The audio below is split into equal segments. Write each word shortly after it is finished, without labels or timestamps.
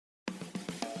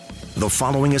The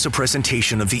following is a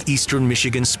presentation of the Eastern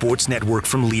Michigan Sports Network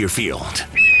from Learfield.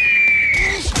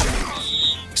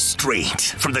 Straight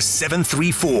from the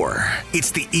 734, it's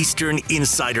the Eastern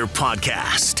Insider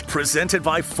Podcast, presented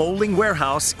by Folding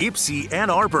Warehouse, Ypsi,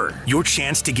 Ann Arbor. Your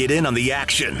chance to get in on the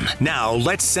action. Now,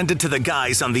 let's send it to the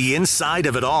guys on the inside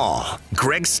of it all,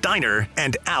 Greg Steiner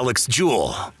and Alex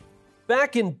Jewell.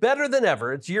 Back in better than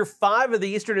ever. It's year 5 of the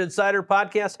Eastern Insider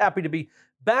Podcast. Happy to be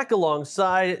back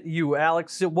alongside you,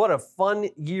 Alex. What a fun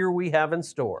year we have in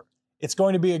store. It's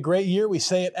going to be a great year. We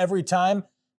say it every time.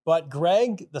 But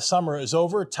Greg, the summer is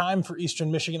over. Time for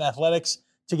Eastern Michigan athletics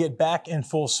to get back in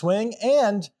full swing.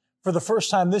 And for the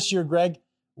first time this year, Greg,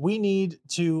 we need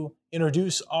to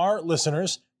introduce our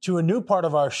listeners to a new part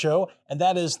of our show, and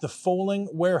that is the Folding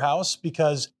Warehouse,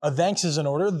 because a thanks is in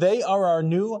order. They are our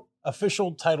new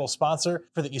official title sponsor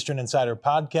for the Eastern Insider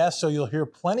Podcast. So you'll hear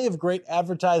plenty of great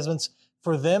advertisements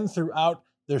for them throughout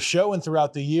their show and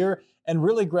throughout the year. And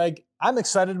really, Greg, I'm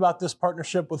excited about this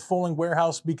partnership with Folding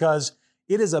Warehouse because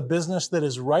it is a business that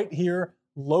is right here,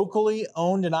 locally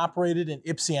owned and operated in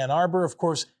Ypsi, Ann Arbor. Of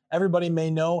course, everybody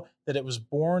may know that it was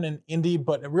born in Indy,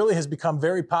 but it really has become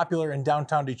very popular in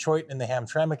downtown Detroit in the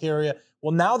Hamtramck area.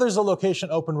 Well, now there's a location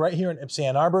open right here in Ypsi,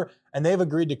 Ann Arbor, and they've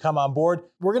agreed to come on board.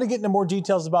 We're going to get into more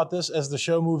details about this as the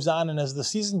show moves on and as the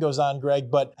season goes on,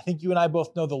 Greg, but I think you and I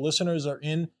both know the listeners are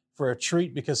in for a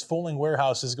treat because Folding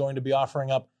Warehouse is going to be offering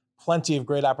up plenty of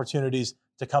great opportunities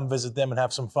to come visit them and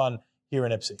have some fun here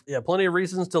in Ypsi. Yeah, plenty of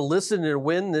reasons to listen and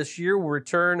win this year. We'll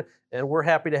return, and we're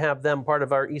happy to have them part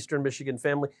of our Eastern Michigan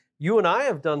family. You and I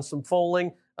have done some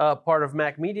folding, part of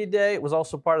Mac Media Day. It was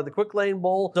also part of the Quick Lane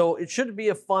Bowl, so it should be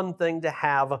a fun thing to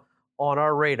have on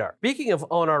our radar. Speaking of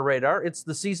on our radar, it's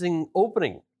the season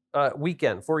opening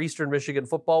weekend for Eastern Michigan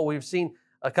football. We've seen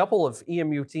a couple of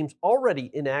EMU teams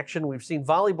already in action. We've seen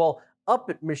volleyball up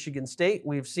at Michigan State.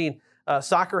 We've seen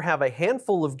soccer have a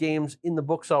handful of games in the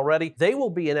books already. They will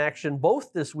be in action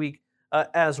both this week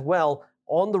as well.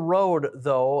 On the road,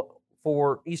 though,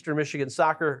 for Eastern Michigan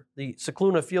soccer, the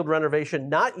Cicluna field renovation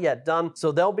not yet done,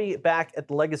 so they'll be back at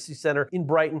the Legacy Center in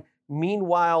Brighton.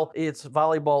 Meanwhile, it's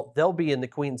volleyball. They'll be in the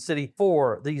Queen City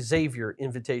for the Xavier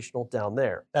Invitational down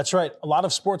there. That's right. A lot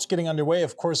of sports getting underway.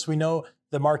 Of course, we know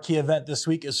the marquee event this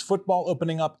week is football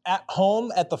opening up at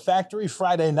home at the Factory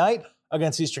Friday night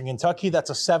against Eastern Kentucky. That's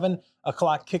a 7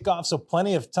 o'clock kickoff, so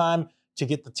plenty of time to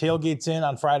get the tailgates in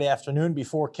on Friday afternoon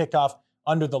before kickoff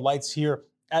under the lights here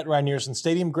at Rynearson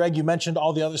Stadium. Greg, you mentioned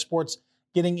all the other sports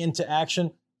getting into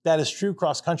action. That is true.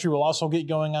 Cross country will also get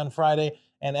going on Friday,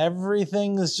 and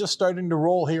everything is just starting to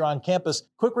roll here on campus.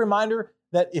 Quick reminder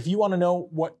that if you want to know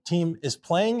what team is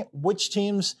playing, which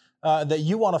teams that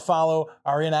you want to follow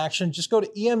are in action, just go to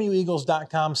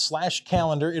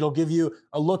emueagles.com/calendar. It'll give you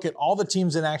a look at all the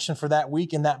teams in action for that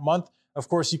week and that month. Of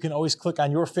course, you can always click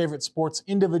on your favorite sports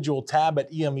individual tab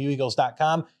at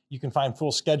emueagles.com. You can find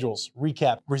full schedules,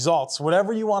 recap, results,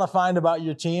 whatever you want to find about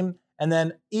your team. And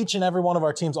then each and every one of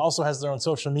our teams also has their own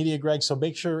social media, Greg. So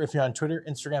make sure if you're on Twitter,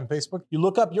 Instagram, Facebook, you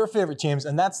look up your favorite teams,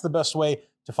 and that's the best way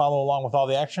to follow along with all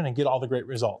the action and get all the great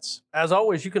results. As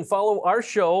always, you can follow our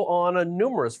show on a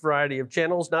numerous variety of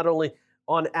channels, not only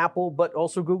on Apple, but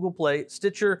also Google Play,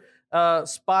 Stitcher,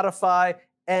 Spotify,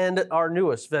 and our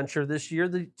newest venture this year,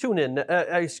 the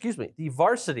the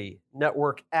Varsity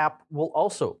Network app will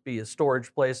also be a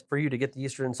storage place for you to get the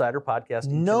Eastern Insider Podcast.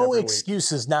 No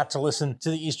excuses not to listen to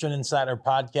the Eastern Insider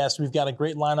Podcast. We've got a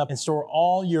great lineup in store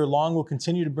all year long. We'll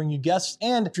continue to bring you guests.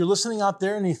 And if you're listening out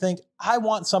there and you think, I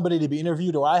want somebody to be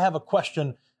interviewed, or I have a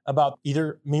question about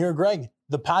either me or Greg,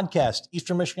 the podcast,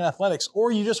 Eastern Michigan Athletics,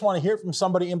 or you just want to hear from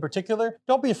somebody in particular,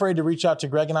 don't be afraid to reach out to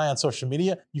Greg and I on social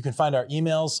media. You can find our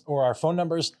emails or our phone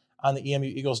numbers on the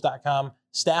emueagles.com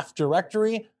staff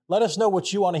directory. Let us know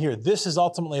what you want to hear. This is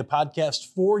ultimately a podcast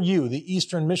for you, the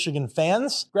Eastern Michigan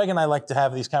fans. Greg and I like to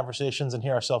have these conversations and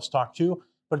hear ourselves talk too,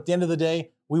 but at the end of the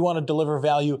day, we want to deliver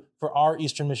value for our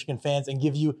Eastern Michigan fans and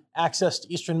give you access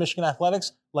to Eastern Michigan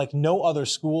athletics like no other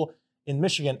school in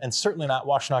Michigan, and certainly not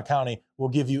Washtenaw County, will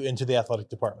give you into the athletic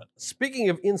department. Speaking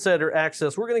of insider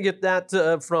access, we're going to get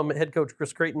that from head coach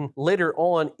Chris Creighton later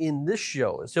on in this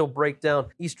show, as he'll break down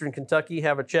Eastern Kentucky,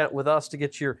 have a chat with us to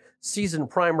get your season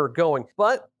primer going.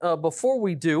 But before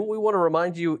we do, we want to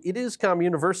remind you it is Com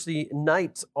University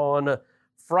night on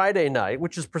Friday night,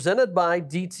 which is presented by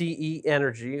DTE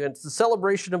Energy. And it's the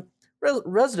celebration of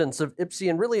residents of Ypsi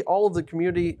and really all of the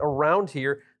community around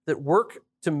here that work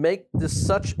to make this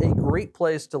such a great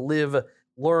place to live,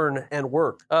 learn, and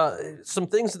work. Some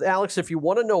things, Alex, if you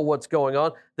want to know what's going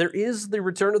on, there is the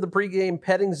return of the pregame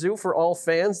petting zoo for all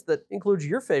fans. That includes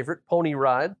your favorite pony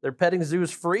ride. Their petting zoo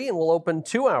is free and will open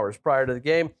 2 hours prior to the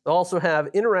game. They'll also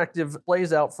have interactive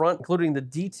plays out front, including the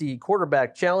DT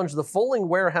Quarterback Challenge, the Foaling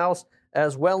Warehouse,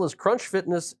 as well as Crunch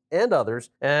Fitness and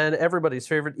others. And everybody's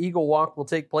favorite Eagle Walk will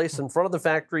take place in front of the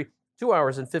factory 2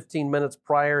 hours and 15 minutes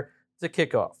prior to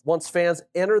kickoff. Once fans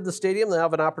enter the stadium, they'll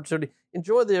have an opportunity to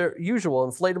enjoy their usual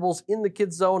inflatables in the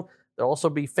kids zone. There'll also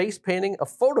be face painting, a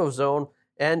photo zone,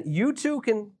 and you too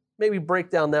can maybe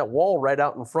break down that wall right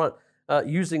out in front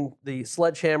using the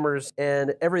sledgehammers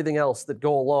and everything else that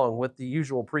go along with the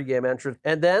usual pregame entrance.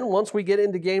 And then once we get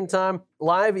into game time,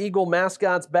 live Eagle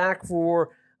mascots back for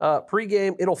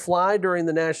pregame. It'll fly during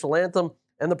the national anthem,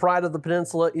 and the Pride of the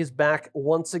Peninsula is back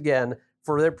once again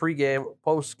for their pregame,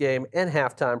 postgame, and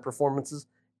halftime performances.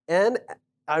 And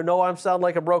I know I sound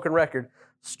like a broken record.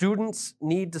 Students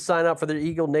need to sign up for their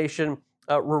Eagle Nation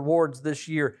rewards this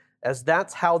year, as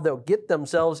that's how they'll get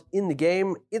themselves in the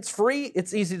game. It's free,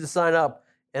 it's easy to sign up,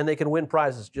 and they can win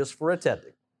prizes just for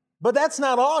attending. But that's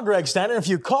not all, Greg Steiner. If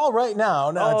you call right now,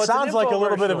 it sounds like a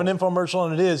little bit of an infomercial,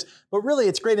 and it is, but really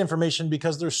it's great information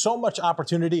because there's so much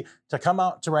opportunity to come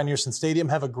out to Rynearson Stadium,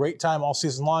 have a great time all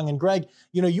season long. And Greg,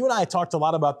 you and I talked a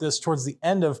lot about this towards the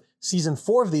end of season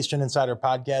 4 of the Eastern Insider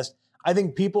podcast. I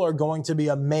think people are going to be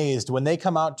amazed when they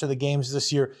come out to the games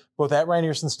this year, both at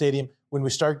Rynearson Stadium, when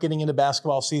we start getting into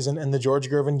basketball season and the George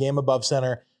Gervin game above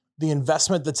center, the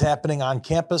investment that's happening on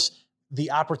campus, the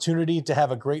opportunity to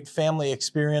have a great family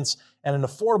experience and an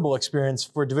affordable experience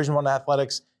for Division I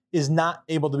athletics is not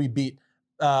able to be beat.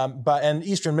 And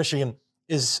Eastern Michigan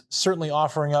is certainly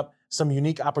offering up some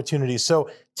unique opportunities. So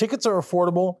tickets are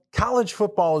affordable. College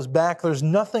football is back. There's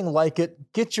nothing like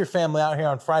it. Get your family out here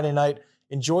on Friday night.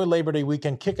 Enjoy Labor Day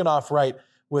weekend. Kick it off right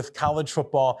with college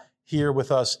football here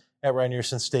with us at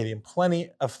Rynearson Stadium.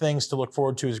 Plenty of things to look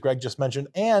forward to, as Greg just mentioned.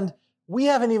 And we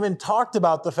haven't even talked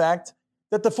about the fact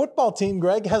that the football team,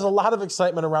 Greg, has a lot of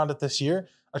excitement around it this year.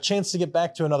 A chance to get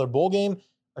back to another bowl game,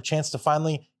 a chance to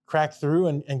finally crack through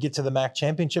and get to the MAC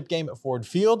championship game at Ford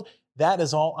Field. That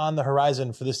is all on the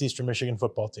horizon for this Eastern Michigan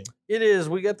football team. It is.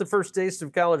 We got the first taste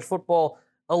of college football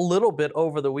a little bit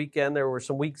over the weekend. There were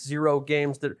some week 0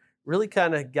 games that really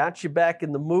kind of got you back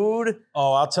in the mood.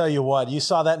 Oh, I'll tell you what. You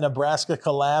saw that Nebraska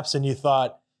collapse and you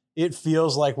thought, it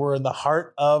feels like we're in the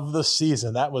heart of the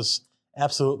season. That was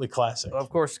absolutely classic. Of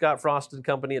course, Scott Frost and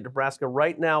company at Nebraska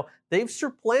right now, they've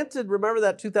supplanted, remember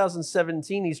that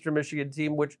 2017 Eastern Michigan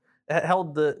team, which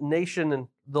held the nation in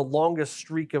the longest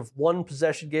streak of one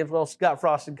possession games. Well, Scott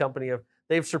Frost and company,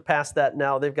 they've surpassed that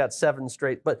now. They've got 7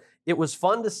 straight. But it was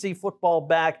fun to see football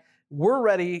back. We're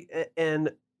ready,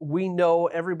 and we know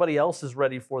everybody else is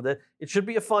ready for that. It should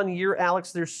be a fun year,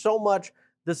 Alex. There's so much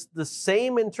the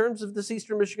same in terms of this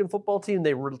Eastern Michigan football team.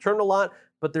 They return a lot,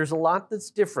 but there's a lot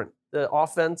that's different. The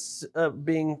offense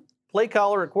being play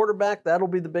caller at quarterback, that'll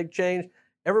be the big change.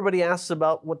 Everybody asks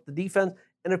about what the defense,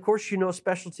 and of course,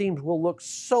 special teams will look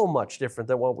so much different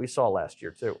than what we saw last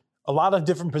year, too. A lot of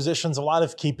different positions, a lot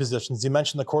of key positions. You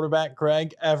mentioned the quarterback,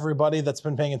 Greg. Everybody that's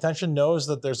been paying attention knows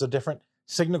that there's a different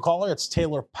signal caller. It's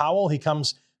Taylor Powell. He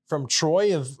comes from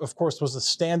Troy, of course, was a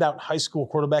standout high school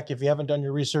quarterback. If you haven't done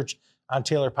your research on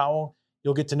Taylor Powell,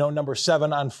 you'll get to know number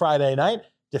 7 on Friday night.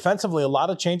 Defensively, a lot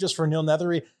of changes for Neil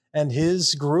Nethery and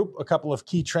his group. A couple of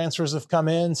key transfers have come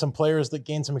in, some players that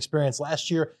gained some experience last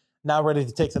year, now ready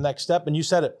to take the next step. And you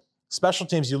said it, special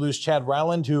teams, you lose Chad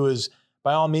Ryland, who is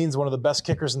by all means one of the best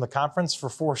kickers in the conference for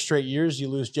 4 straight years. You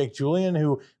lose Jake Julian,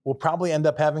 who will probably end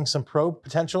up having some pro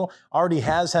potential, already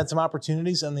has had some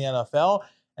opportunities in the NFL.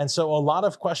 And so a lot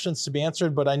of questions to be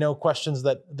answered, but I know questions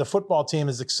that the football team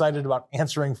is excited about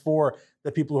answering for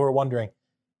the people who are wondering.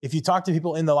 If you talk to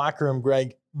people in the locker room,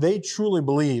 Greg, they truly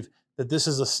believe that this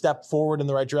is a step forward in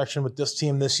the right direction with this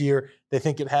team this year. They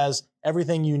think it has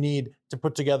everything you need to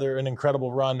put together an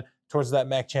incredible run towards that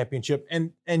MAC championship.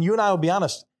 And you and I will be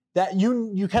honest, that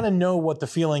you kind of know what the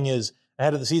feeling is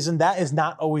ahead of the season. That is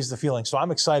not always the feeling. So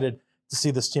I'm excited to see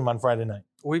this team on Friday night.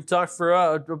 We've talked for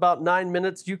about 9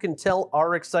 minutes. You can tell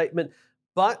our excitement,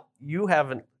 but you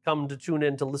haven't come to tune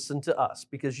in to listen to us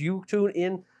because you tune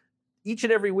in each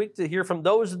and every week to hear from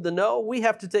those in the know. We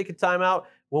have to take a time out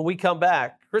when we come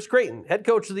back. Chris Creighton, head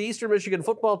coach of the Eastern Michigan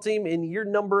football team in year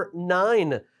number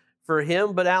 9 for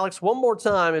him. But Alex, one more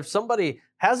time, if somebody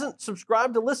hasn't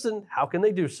subscribed to listen, how can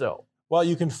they do so? Well,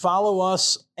 you can follow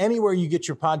us anywhere you get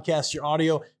your podcast, your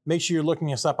audio. Make sure you're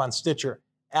looking us up on Stitcher,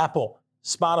 Apple,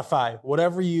 Spotify,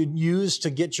 whatever you use to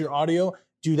get your audio,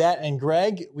 do that. And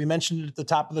Greg, we mentioned it at the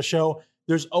top of the show,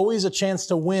 there's always a chance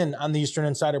to win on the Eastern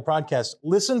Insider podcast.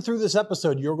 Listen through this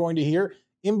episode. You're going to hear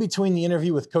in between the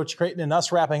interview with Coach Creighton and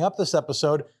us wrapping up this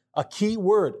episode, a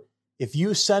keyword. If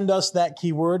you send us that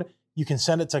keyword, you can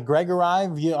send it to Greg or I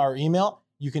via our email.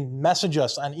 You can message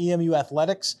us on EMU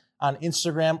Athletics on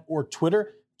Instagram or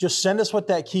Twitter. Just send us what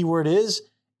that keyword is.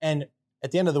 And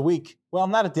at the end of the week, well,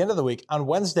 not at the end of the week, on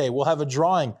Wednesday, we'll have a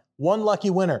drawing. One lucky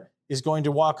winner is going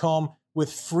to walk home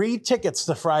with free tickets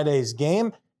to Friday's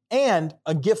game and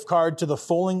a gift card to the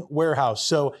Foaling Warehouse.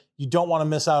 So you don't want to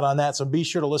miss out on that. So be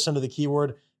sure to listen to the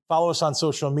keyword. Follow us on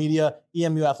social media.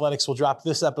 EMU Athletics will drop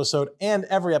this episode and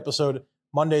every episode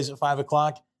Mondays at 5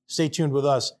 o'clock. Stay tuned with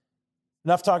us.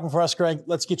 Enough talking for us, Greg.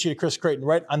 Let's get you to Chris Creighton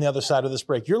right on the other side of this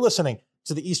break. You're listening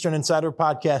to the Eastern Insider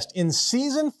Podcast in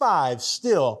Season 5,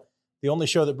 still the only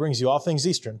show that brings you all things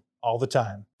Eastern all the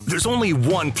time. There's only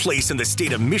one place in the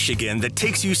state of Michigan that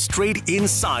takes you straight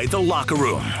inside the locker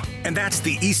room. And that's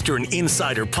the Eastern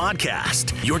Insider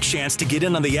Podcast. Your chance to get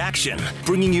in on the action,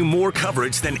 bringing you more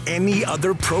coverage than any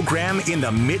other program in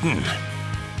the Mitten.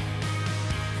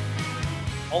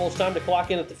 Almost time to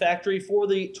clock in at the factory for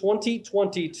the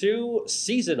 2022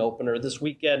 season opener this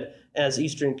weekend as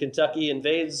Eastern Kentucky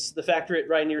invades the factory at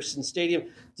Rynearson Stadium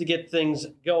to get things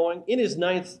going. In his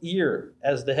 9th year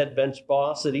as the head bench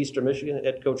boss at Eastern Michigan,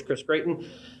 head coach Chris Creighton,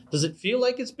 does it feel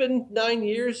like it's been 9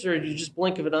 years, or do you just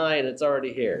blink of an eye and it's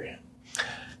already here?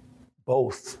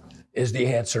 Both is the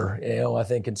answer. I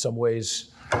think in some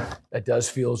ways it does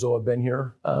feel as though I've been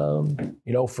here,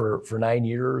 for 9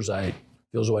 years. I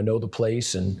feel as though I know the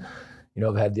place, and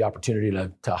I've had the opportunity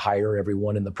to hire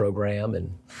everyone in the program,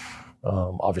 and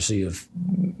obviously have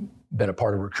been a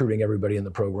part of recruiting everybody in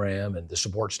the program and the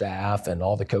support staff and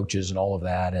all the coaches and all of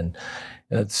that. And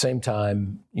at the same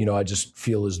time, I just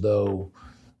feel as though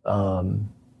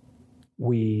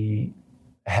we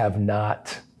have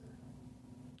not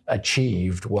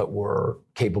achieved what we're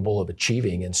capable of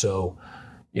achieving. And so,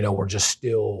 we're just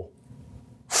still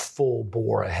full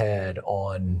bore ahead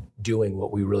on doing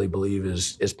what we really believe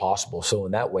is possible. So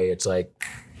in that way, it's like,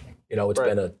 it's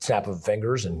been a snap of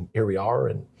fingers, and here we are,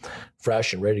 and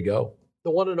fresh and ready to go.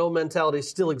 The 1-0 mentality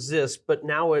still exists, but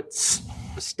now it's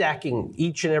stacking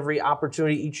each and every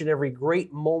opportunity, each and every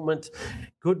great moment,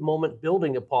 good moment,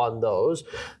 building upon those.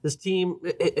 This team,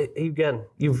 again,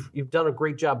 you've done a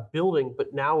great job building,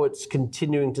 but now it's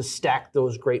continuing to stack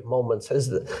those great moments.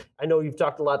 I know you've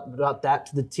talked a lot about that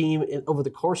to the team over the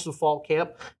course of fall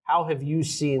camp. How have you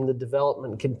seen the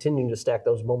development continuing to stack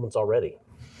those moments already?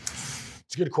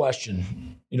 It's a good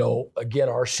question. Again,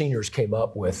 our seniors came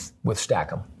up with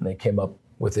Stack 'em, and they came up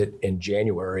with it in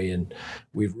January, and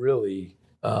we've really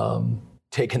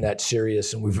taken that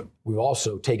serious, and we've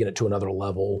also taken it to another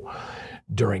level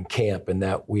during camp, in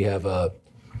that we have a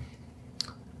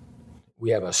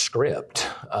script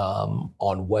on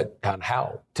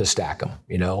how to stack them,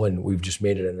 and we've just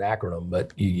made it an acronym.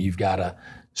 But you've got to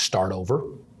start over,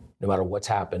 no matter what's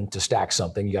happened. To stack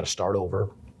something, you got to start over.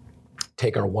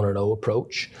 Take our 1-0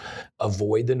 approach,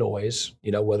 avoid the noise,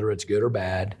 whether it's good or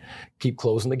bad, keep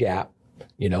closing the gap,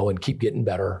 and keep getting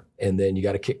better. And then you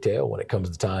got to kick tail when it comes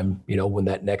to time, when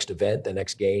that next event, the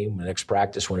next game, the next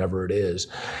practice, whenever it is.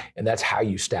 And that's how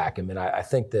you stack them. And I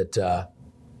think that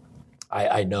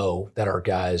I know that our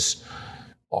guys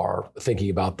are thinking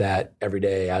about that every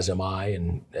day, as am I,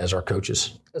 and as our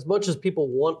coaches. As much as people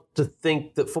want to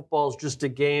think that football is just a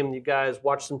game, you guys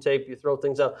watch some tape, you throw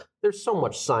things out, there's so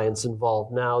much science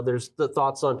involved now. There's the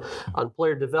thoughts on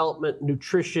player development,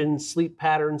 nutrition, sleep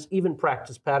patterns, even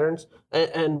practice patterns.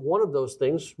 And one of those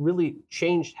things really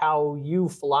changed how your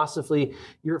philosophy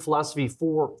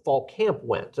for fall camp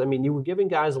went. I mean, you were giving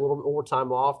guys a little bit more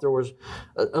time off. There was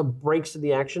breaks in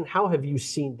the action. How have you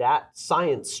seen that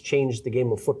science change the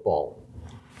game of football?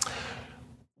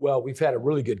 Well, we've had a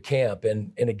really good camp.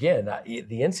 And again,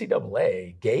 the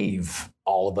NCAA gave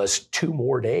all of us 2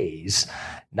 more days,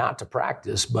 not to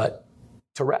practice, but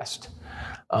to rest.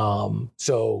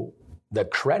 So the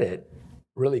credit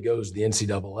really goes to the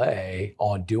NCAA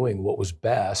on doing what was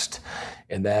best,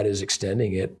 and that is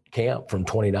extending camp from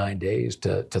 29 days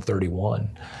to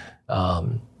 31.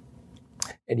 And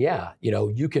yeah,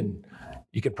 you can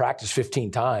practice 15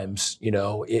 times,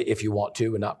 if you want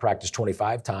to, and not practice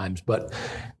 25 times. But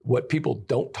what people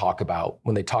don't talk about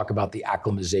when they talk about the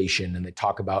acclimatization and they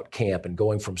talk about camp and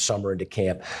going from summer into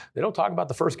camp, they don't talk about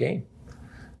the first game.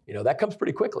 That comes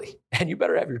pretty quickly, and you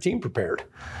better have your team prepared.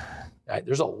 Right?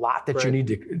 There's a lot that you need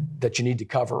to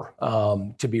cover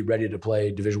to be ready to play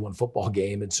a Division I football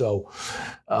game. And so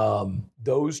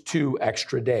those 2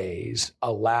 extra days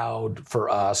allowed for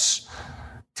us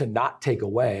to not take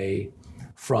away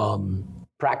from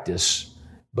practice,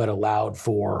 but allowed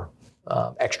for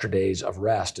extra days of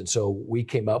rest. And so we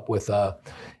came up with a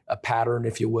pattern,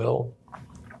 if you will,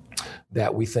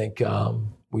 that we think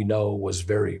we know was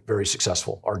very, very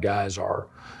successful. Our guys are,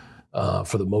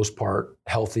 for the most part,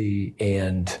 healthy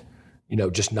and,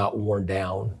 just not worn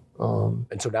down.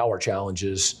 And so now our challenge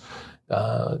is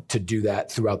to do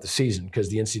that throughout the season, because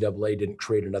the NCAA didn't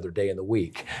create another day in the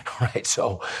week, right?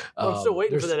 So I'm still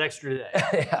waiting for that extra day.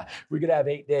 Yeah, if we could have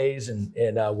 8 days and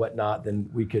whatnot, then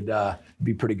we could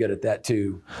be pretty good at that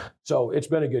too. So it's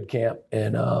been a good camp,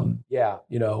 and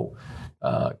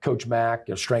Coach Mack,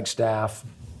 strength staff,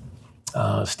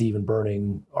 Stephen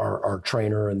Burning, our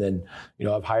trainer, and then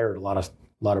I've hired a lot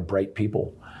of bright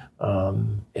people,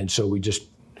 and so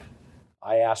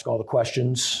I ask all the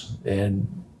questions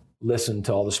and listen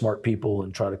to all the smart people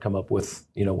and try to come up with,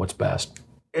 what's best.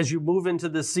 As you move into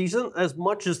this season, as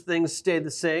much as things stay the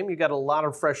same, you got a lot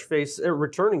of fresh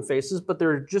returning faces, but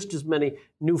there are just as many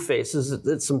new faces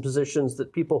at some positions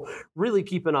that people really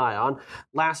keep an eye on.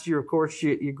 Last year, of course,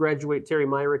 you graduate Terry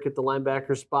Myrick at the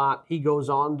linebacker spot. He goes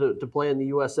on to play in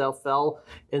the USFL.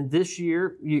 And this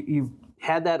year, you've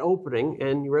had that opening,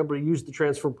 and you were able to use the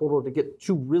transfer portal to get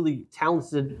 2 really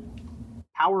talented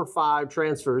Power 5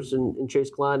 transfers in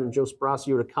Chase Klein and Joe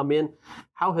Sparacchio to come in.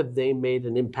 How have they made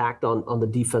an impact on the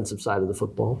defensive side of the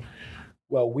football?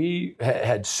 Well, we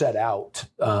had set out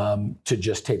to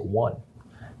just take one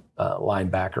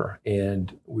linebacker,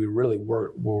 and we really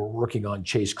were working on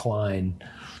Chase Klein,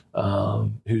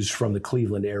 who's from the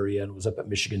Cleveland area and was up at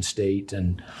Michigan State.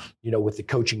 And, with the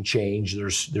coaching change,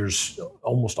 there's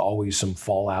almost always some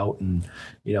fallout. And,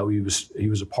 he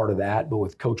was a part of that. But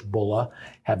with Coach Bulla,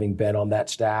 having been on that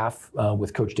staff,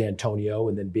 with Coach D'Antonio,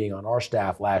 and then being on our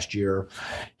staff last year,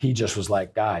 he just was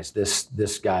like, guys,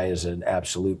 this guy is an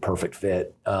absolute perfect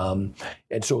fit. And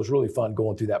so it was really fun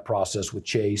going through that process with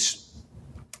Chase.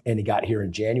 And he got here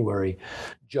in January.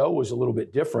 Joe was a little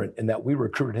bit different in that we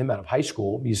recruited him out of high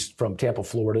school. He's from Tampa,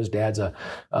 Florida. His dad's a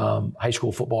high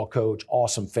school football coach,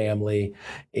 awesome family,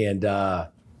 and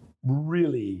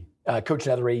really Coach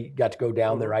Nethery got to go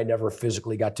down there. I never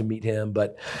physically got to meet him,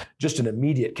 but just an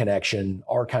immediate connection,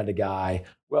 our kind of guy.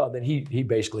 Well, then he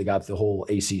basically got the whole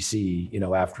ACC,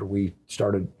 after we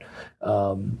started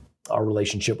our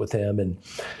relationship with him. And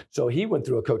so he went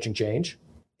through a coaching change,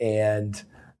 and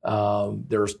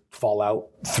there's fallout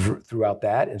throughout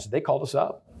that. And so they called us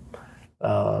up.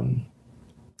 And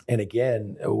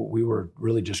again, we were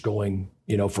really just going,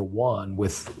 for one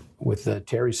with the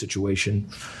Terry situation,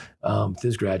 with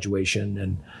his graduation.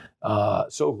 And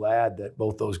so glad that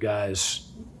both those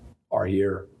guys are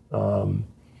here.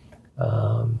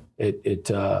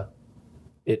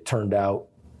 It turned out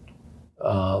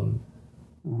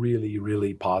really,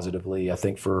 really positively, I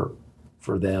think, for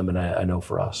them, and I know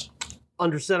for us.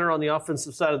 Under center on the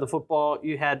offensive side of the football,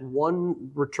 you had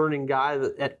one returning guy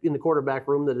in the quarterback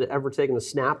room that had ever taken a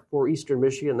snap for Eastern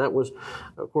Michigan. That was,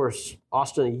 of course,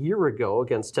 Austin a year ago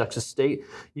against Texas State.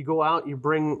 You go out, you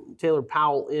bring Taylor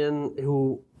Powell in,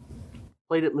 who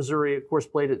played at Missouri, of course,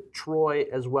 played at Troy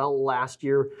as well last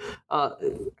year.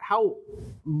 How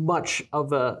much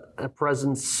of a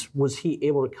presence was he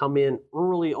able to come in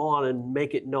early on and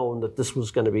make it known that this was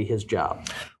going to be his job?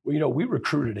 Well, we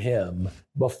recruited him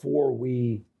before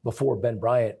Ben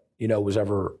Bryant, was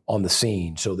ever on the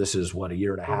scene. So this is a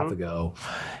year and a half ago,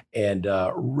 and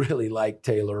really liked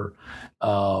Taylor.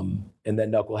 And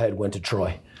then Knucklehead went to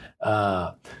Troy.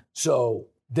 So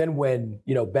then when,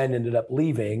 Ben ended up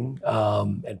leaving,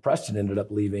 and Preston ended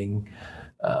up leaving,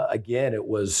 again, it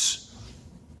was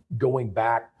going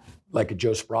back like a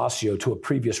Joe Sparacchio to a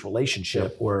previous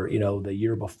relationship where, the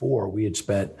year before we had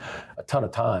spent a ton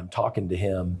of time talking to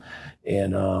him,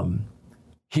 and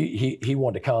he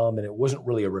wanted to come, and it wasn't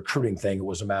really a recruiting thing. It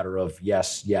was a matter of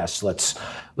yes,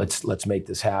 let's make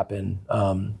this happen.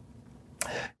 And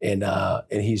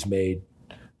he's made,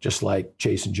 just like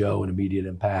Chase and Joe, an immediate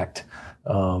impact.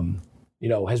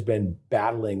 Has been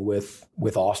battling with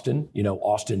Austin.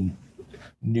 Austin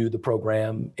knew the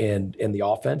program and the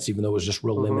offense, even though it was just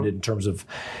real limited in terms of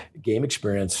game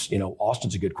experience.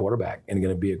 Austin's a good quarterback and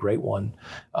going to be a great one.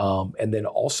 And then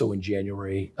also in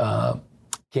January,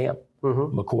 Cam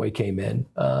McCoy came in,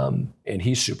 and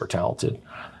he's super talented.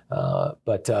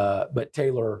 But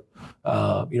Taylor,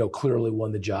 clearly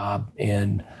won the job,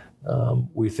 and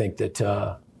we think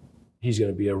that he's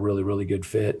going to be a really, really good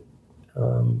fit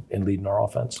in leading our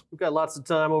offense. We've got lots of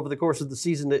time over the course of the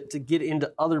season to get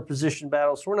into other position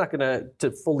battles. So we're not going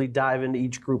to fully dive into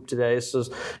each group today. So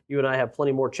you and I have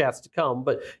plenty more chats to come.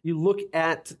 But you look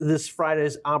at this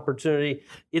Friday's opportunity.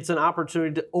 It's an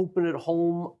opportunity to open it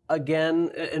home again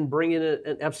and bring in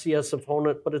an FCS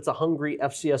opponent, but it's a hungry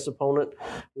FCS opponent,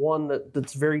 one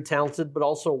that's very talented, but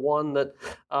also one that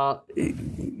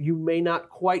you may not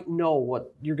quite know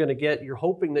what you're going to get. You're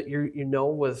hoping that you know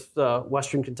with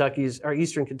Eastern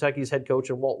Kentucky's head coach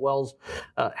and Walt Wells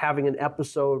having an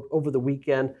episode over the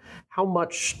weekend. How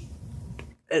much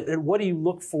and what do you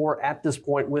look for at this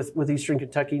point with Eastern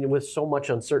Kentucky with so much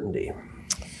uncertainty?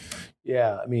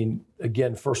 Yeah, I mean,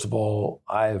 again, first of all,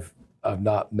 I've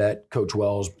not met Coach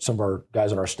Wells. Some of our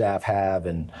guys on our staff have,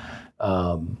 and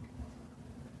I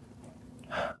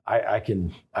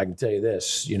can tell you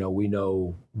this. You know, we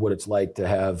know what it's like to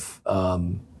have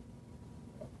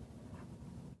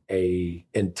a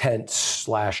intense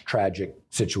 / tragic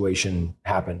situation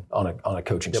happen on a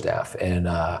coaching staff, and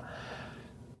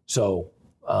so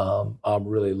I'm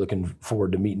really looking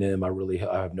forward to meeting him.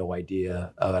 I have no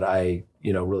idea, but I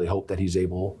really hope that he's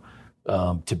able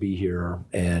to be here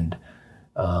and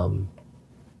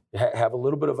have a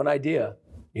little bit of an idea,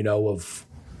 of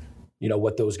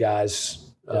what those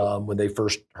guys when they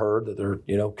first heard that their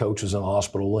coach was in the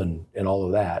hospital and all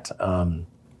of that.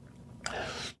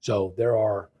 So there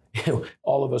are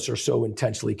all of us are so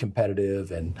intensely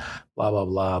competitive and blah blah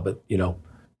blah, but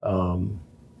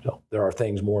so there are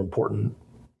things more important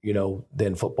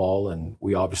than football, and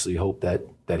we obviously hope that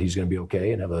he's going to be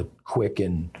okay and have a quick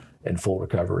and full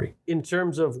recovery. In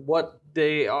terms of what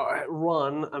they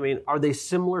run, I mean, are they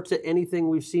similar to anything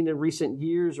we've seen in recent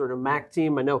years or to MAC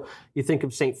team? I know you think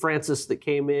of St. Francis that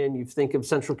came in, you think of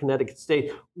Central Connecticut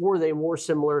State. Were they more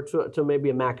similar to maybe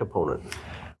a MAC opponent?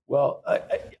 Well,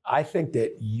 I think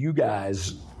that you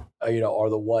guys, are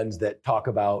the ones that talk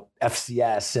about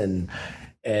FCS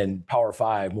and Power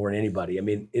 5 more than anybody. I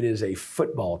mean, it is a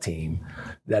football team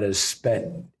that has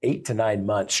spent 8 to 9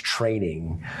 months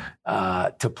training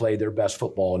to play their best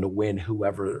football and to win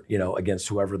whoever, against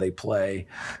whoever they play.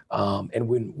 And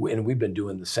we've been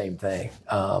doing the same thing.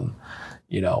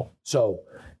 So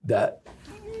that,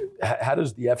 how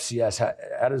does the FCS,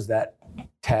 how does that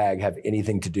tag have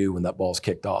anything to do when that ball's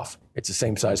kicked off? It's the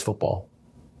same size football.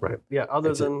 Right. Yeah.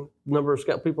 Other than number of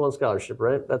people on scholarship,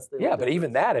 right? That's the but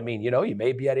even that, I mean, you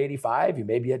may be at 85, you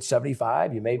may be at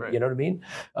 75, you may, right. You know what I mean?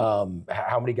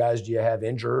 How many guys do you have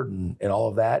injured and all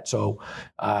of that? So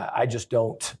I just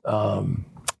don't,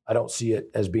 I don't see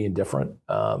it as being different.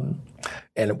 And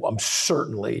I'm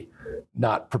certainly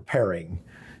not preparing,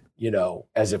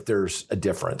 as if there's a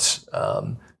difference.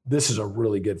 This is a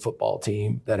really good football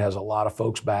team that has a lot of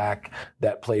folks back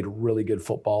that played really good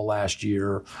football last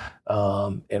year,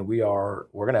 and we're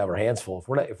going to have our hands full.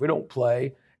 If we don't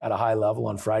play at a high level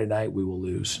on Friday night, we will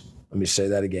lose. Let me say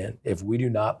that again. If we do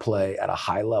not play at a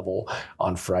high level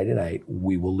on Friday night,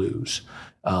 we will lose.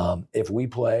 If we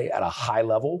play at a high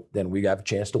level, then we have a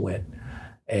chance to win.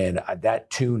 And that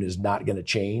tune is not going to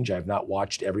change. I've not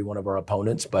watched every one of our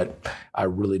opponents, but I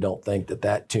really don't think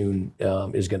that tune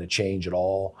is going to change at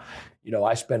all.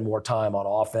 I spend more time on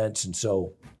offense, and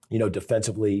so,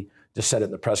 defensively, just said it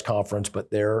in the press conference, but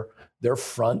their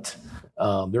front,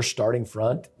 their starting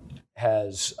front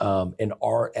has an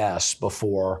RS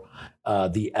before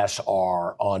the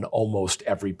SR on almost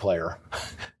every player.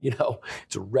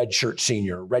 It's a red shirt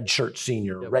senior, red shirt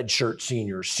senior, yep. Red shirt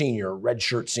senior, senior, red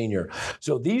shirt senior.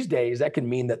 So these days that can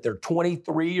mean that they're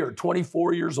 23 or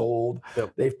 24 years old.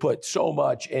 Yep. They've put so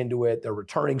much into it. They're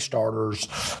returning starters,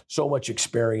 so much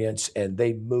experience, and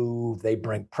they move, they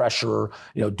bring pressure.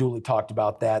 Dooley talked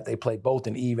about that. They play both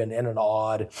an even and an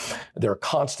odd. They're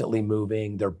constantly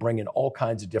moving. They're bringing all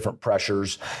kinds of different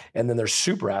pressures. And then they're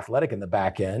super athletic in the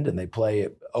back end, and they play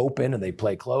open and they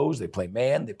play close, they play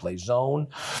man, they play zone.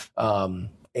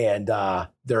 And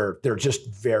they're just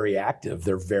very active.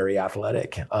 They're very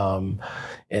athletic.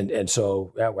 And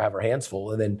so we have our hands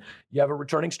full. And then you have a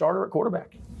returning starter at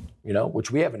quarterback,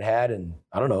 which we haven't had in,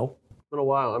 I don't know, been a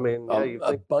while. I mean,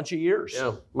 a bunch of years.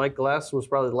 Yeah, Mike Glass was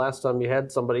probably the last time you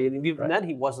had somebody, and even then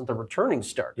he wasn't a returning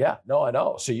starter. Yeah, no, I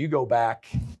know. So you go back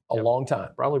a long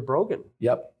time. Probably broken.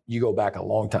 Yep, you go back a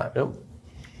long time. Yep.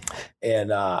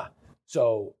 And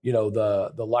so,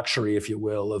 the luxury, if you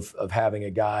will, of having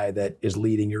a guy that is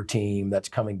leading your team, that's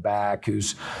coming back,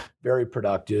 who's very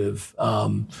productive.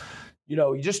 When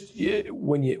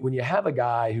you have a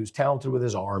guy who's talented with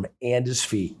his arm and his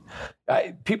feet,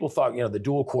 people thought, the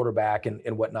dual quarterback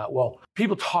and whatnot. Well,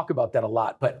 people talk about that a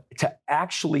lot, but to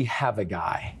actually have a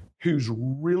guy who's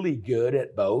really good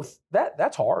at both,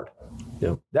 that's hard.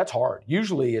 Yeah. That's hard.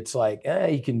 Usually it's like,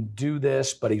 he can do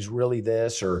this, but he's really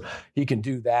this, or he can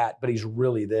do that, but he's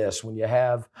really this. When you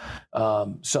have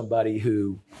somebody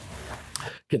who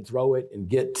can throw it and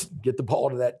get the ball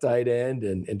to that tight end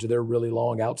and to their really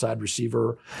long outside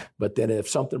receiver, but then if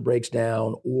something breaks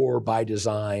down or by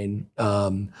design,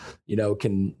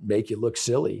 can make you look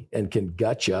silly and can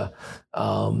gut you,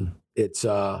 it's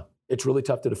really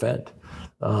tough to defend.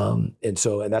 And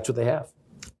that's what they have.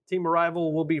 Team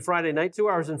arrival will be Friday night, 2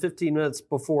 hours and 15 minutes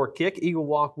before kick. Eagle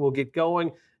Walk will get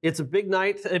going. It's a big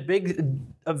night, a big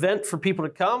event for people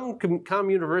to come. Com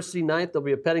University night. There'll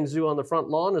be a petting zoo on the front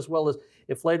lawn, as well as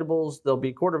inflatables. There'll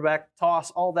be quarterback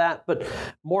toss, all that. But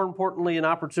more importantly, an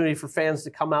opportunity for fans to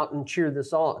come out and cheer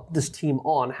this team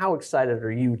on. How excited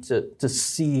are you to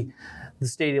see the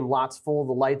stadium lots full,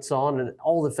 the lights on, and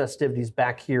all the festivities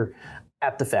back here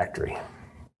at the factory?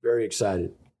 Very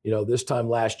excited. This time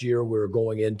last year, we were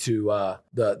going into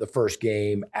the first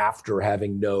game after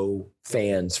having no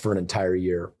fans for an entire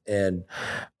year. And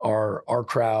our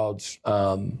crowds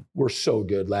were so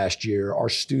good last year. Our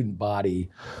student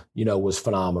body, was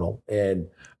phenomenal. And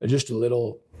just a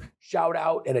little shout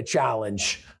out and a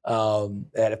challenge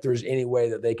that if there's any way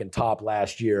that they can top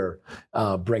last year,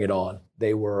 bring it on.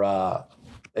 They were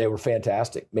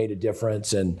fantastic, made a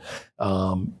difference, and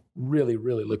really,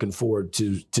 really looking forward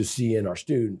to seeing our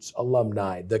students,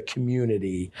 alumni, the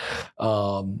community,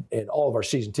 and all of our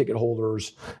season ticket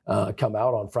holders come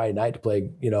out on Friday night to play,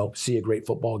 see a great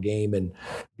football game. And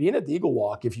being at the Eagle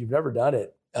Walk, if you've never done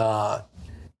it,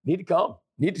 need to come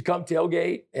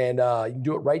tailgate, and you can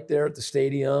do it right there at the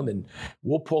stadium, and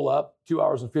we'll pull up 2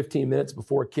 hours and 15 minutes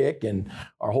before kick, and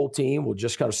our whole team will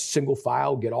just kind of single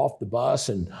file get off the bus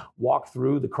and walk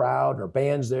through the crowd, and our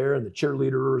band's there, and the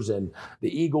cheerleaders, and the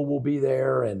Eagle will be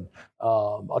there. And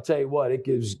I'll tell you what, it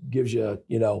gives you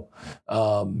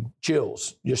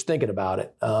chills just thinking about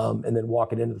it, and then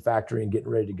walking into the factory and getting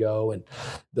ready to go. And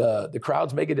the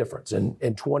crowds make a difference. And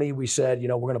in 20, we said,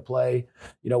 we're going to play,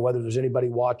 whether there's anybody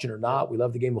watching or not. We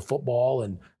love the game of football,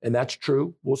 and that's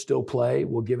true. We'll still play.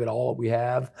 We'll give it all that we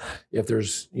have if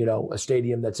there's, a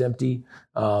stadium that's empty.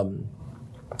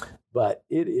 But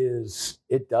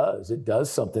it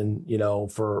does something,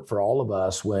 for all of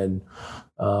us when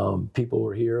people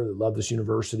are here that love this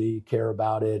university, care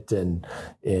about it, and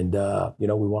we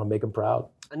want to make them proud.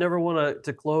 I never want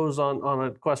to close on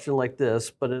a question like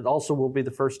this, but it also will be the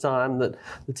first time that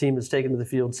the team has taken to the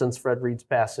field since Fred Reed's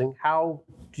passing. How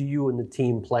do you and the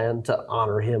team plan to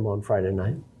honor him on Friday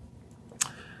night?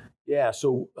 Yeah,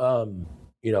 so,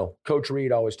 Coach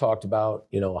Reed always talked about,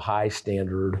 a high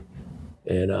standard,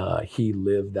 and he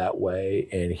lived that way,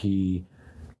 and he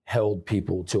held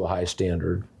people to a high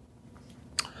standard.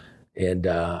 And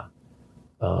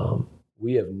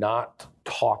we have not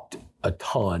talked a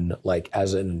ton, like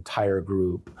as an entire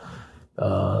group,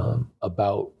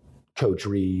 about Coach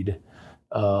Reed.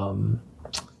 But,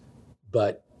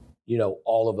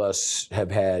 all of us have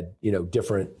had,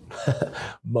 different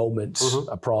moments,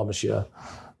 I promise you.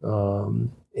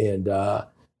 And I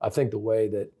think the way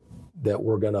that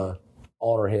we're going to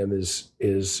honor him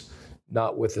is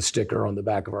not with the sticker on the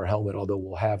back of our helmet, although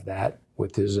we'll have that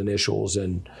with his initials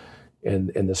and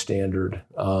the standard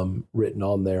written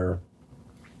on there.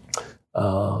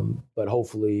 But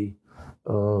hopefully,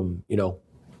 we'll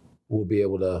be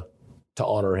able to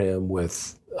honor him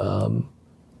with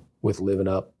living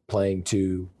up, playing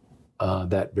to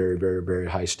that very, very, very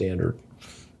high standard.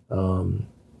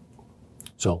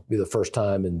 So it'll be the first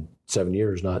time in 7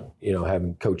 years not,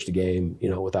 having coached a game,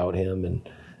 without him. And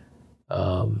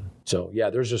so, yeah,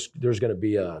 there's going to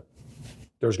be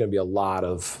a lot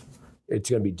of, it's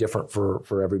going to be different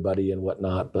for everybody and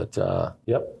whatnot. But,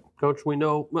 yep. Coach, we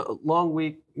know long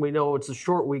week. We know it's a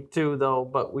short week too, though,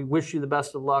 but we wish you the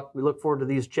best of luck. We look forward to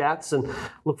these chats and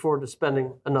look forward to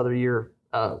spending another year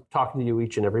talking to you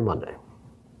each and every Monday.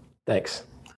 Thanks.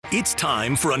 It's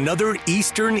time for another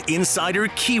Eastern Insider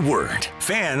Keyword.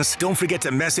 Fans, don't forget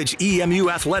to message EMU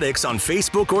Athletics on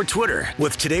Facebook or Twitter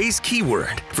with today's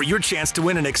keyword for your chance to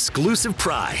win an exclusive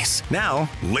prize. Now,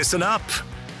 listen up.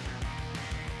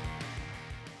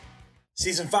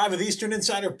 Season 5 of the Eastern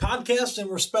Insider Podcast, and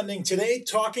we're spending today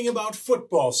talking about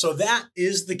football. So that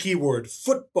is the keyword,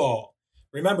 football.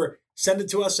 Remember, send it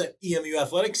to us at EMU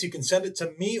Athletics. You can send it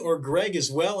to me or Greg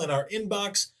as well in our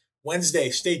inbox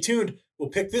Wednesday. Stay tuned. We'll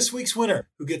pick this week's winner,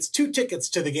 who gets 2 tickets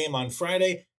to the game on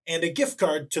Friday and a gift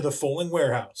card to the Foaling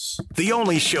Warehouse. The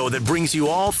only show that brings you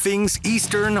all things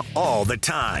Eastern all the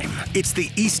time. It's the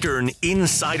Eastern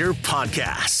Insider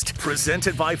Podcast,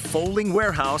 presented by Foaling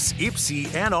Warehouse,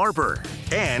 Ypsi, Ann Arbor,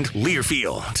 and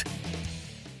Learfield.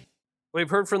 We've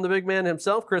heard from the big man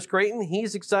himself, Chris Creighton.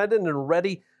 He's excited and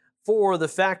ready for the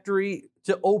factory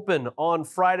to open on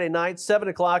Friday night, 7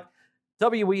 o'clock.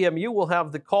 WEMU will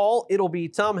have the call. It'll be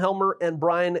Tom Helmer and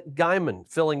Brian Guyman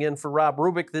filling in for Rob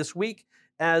Rubik this week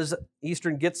as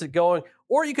Eastern gets it going.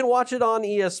 Or you can watch it on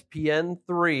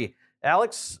ESPN3.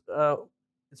 Alex,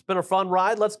 it's been a fun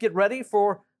ride. Let's get ready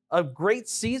for a great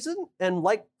season and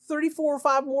like 34 or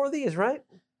 5 more of these, right?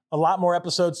 A lot more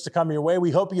episodes to come your way.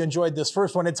 We hope you enjoyed this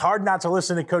first one. It's hard not to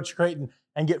listen to Coach Creighton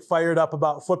and get fired up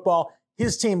about football.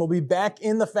 His team will be back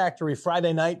in the factory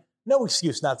Friday night. No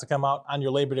excuse not to come out on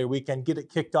your Labor Day weekend. Get it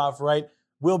kicked off right.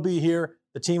 We'll be here.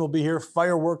 The team will be here.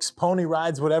 Fireworks, pony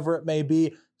rides, whatever it may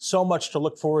be. So much to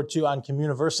look forward to on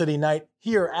Communiversity night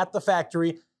here at the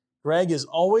factory. Greg, as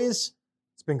always,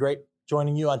 it's been great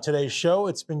joining you on today's show.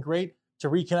 It's been great to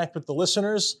reconnect with the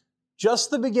listeners.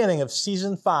 Just the beginning of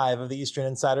Season 5 of the Eastern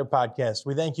Insider Podcast.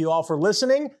 We thank you all for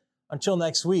listening. Until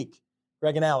next week,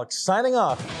 Greg and Alex signing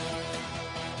off.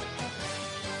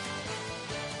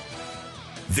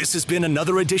 This has been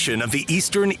another edition of the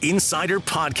Eastern Insider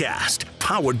Podcast,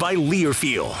 powered by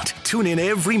Learfield. Tune in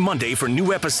every Monday for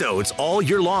new episodes all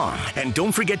year long. And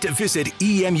don't forget to visit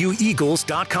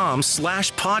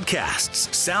emueagles.com/podcasts,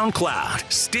 SoundCloud,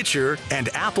 Stitcher, and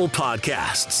Apple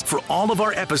Podcasts for all of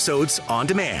our episodes on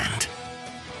demand.